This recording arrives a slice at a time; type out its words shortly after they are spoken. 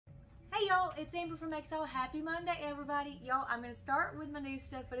Hey y'all, it's Amber from Exile. Happy Monday, everybody. Y'all, I'm going to start with my new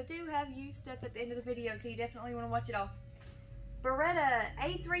stuff, but I do have used stuff at the end of the video, so you definitely want to watch it all. Beretta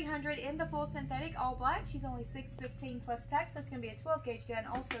A300 in the full synthetic, all black. She's only $6.15 plus tax. That's going to be a 12 gauge gun.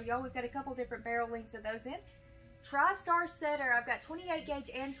 Also, y'all, we've got a couple different barrel lengths of those in. TriStar Setter, I've got 28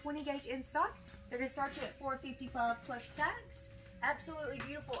 gauge and 20 gauge in stock. They're going to start you at $4.55 plus tax. Absolutely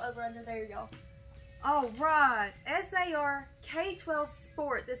beautiful over under there, y'all. Alright, SAR K12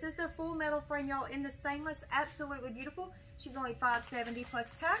 Sport. This is their full metal frame, y'all, in the stainless. Absolutely beautiful. She's only $5.70 plus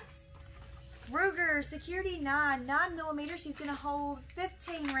tax. Ruger Security 9mm. She's going to hold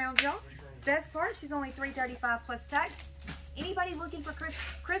 15 rounds, y'all. Best part, she's only $3.35 plus tax. Anybody looking for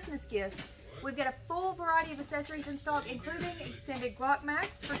Christmas gifts? We've got a full variety of accessories in stock, including extended Glock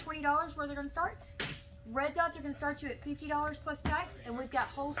mags for $20, where they're going to start. Red dots are going to start you at $50 plus tax, and we've got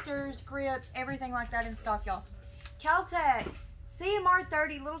holsters, grips, everything like that in stock, y'all. Caltech CMR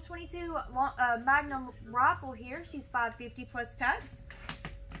 30 little 22 Magnum rifle here. She's $5.50 plus tax.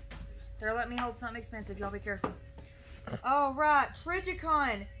 They're letting me hold something expensive, y'all. Be careful. All right,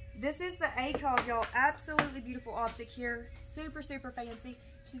 Trigicon. This is the ACOG, y'all. Absolutely beautiful optic here. Super, super fancy.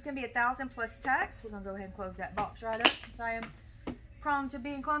 She's going to be $1,000 plus tax. We're going to go ahead and close that box right up since I am prone to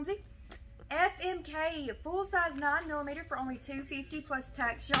being clumsy. FMK full-size 9mm for only $2.50 plus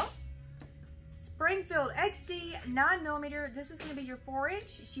tax, y'all. Springfield XD 9mm. This is going to be your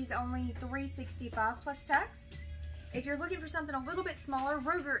 4-inch. She's only $3.65 plus tax. If you're looking for something a little bit smaller,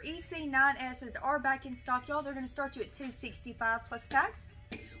 Ruger EC9Ss are back in stock, y'all. They're going to start you at $2.65 plus tax.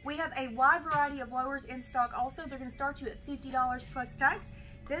 We have a wide variety of lowers in stock also. They're going to start you at $50 plus tax.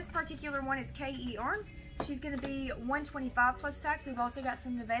 This particular one is KE Arms. She's going to be $125 plus tax. We've also got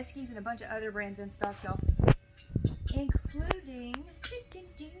some Noveskis and a bunch of other brands in stock, y'all. Including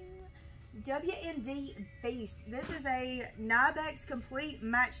WMD Beast. This is a Nybex complete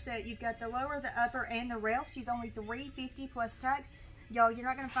match set. You've got the lower, the upper, and the rail. She's only $3.50 plus tax. Y'all, you're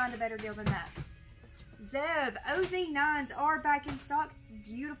not going to find a better deal than that. Zev OZ9s are back in stock.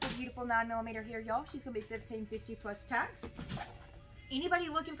 Beautiful, beautiful 9mm here, y'all. She's going to be $15.50 plus tax. Anybody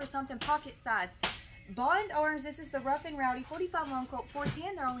looking for something pocket size? Bond Arms, this is the Rough and Rowdy 45 long Colt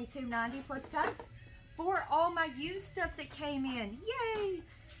 410. They're only $2.90 plus tax. For all my used stuff that came in, yay!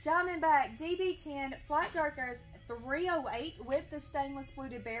 Diamondback DB10 Flat Dark Earth 308 with the stainless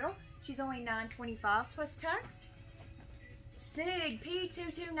fluted barrel. She's only $9.25 plus tax. SIG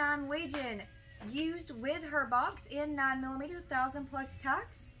P229 Legion used with her box in 9mm, $1,000 plus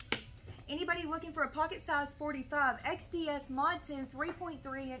tax. Anybody looking for a pocket size 45 XDS Mod 2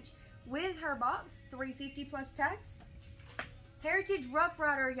 3.3 inch with her box, $3.50 plus tax. Heritage Rough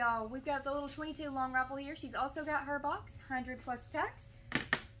Rider, y'all. We've got the little 22 long rifle here. She's also got her box, $100 plus tax.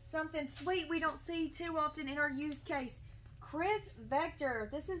 Something sweet we don't see too often in our used case. Chris Vector.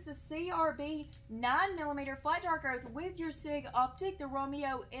 This is the CRB 9mm Flat Dark Earth with your SIG optic, the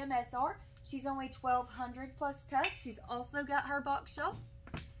Romeo MSR. She's only $1,200 plus tax. She's also got her box shop.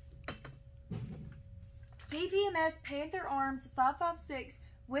 DPMS Panther Arms 5.56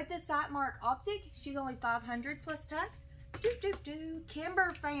 with the sight mark optic. She's only $500 plus tax.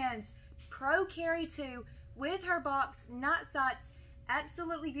 Kimber Fans Pro Carry 2 with her box, night sights.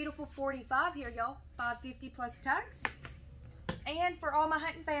 Absolutely beautiful 45 here, y'all. $5.50 plus tax. And for all my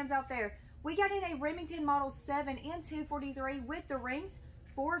hunting fans out there, we got in a Remington Model 7 in 243 with the rings,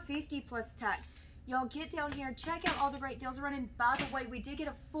 $4.50 plus tax. Y'all get down here and check out all the great deals running. By the way, we did get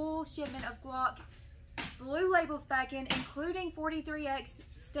a full shipment of Glock blue labels back in, including 43X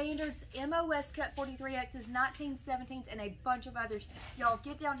standards, MOS cut 43Xs, 1917s, and a bunch of others. Y'all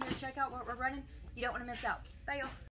get down here, check out what we're running. You don't want to miss out. Bye, y'all.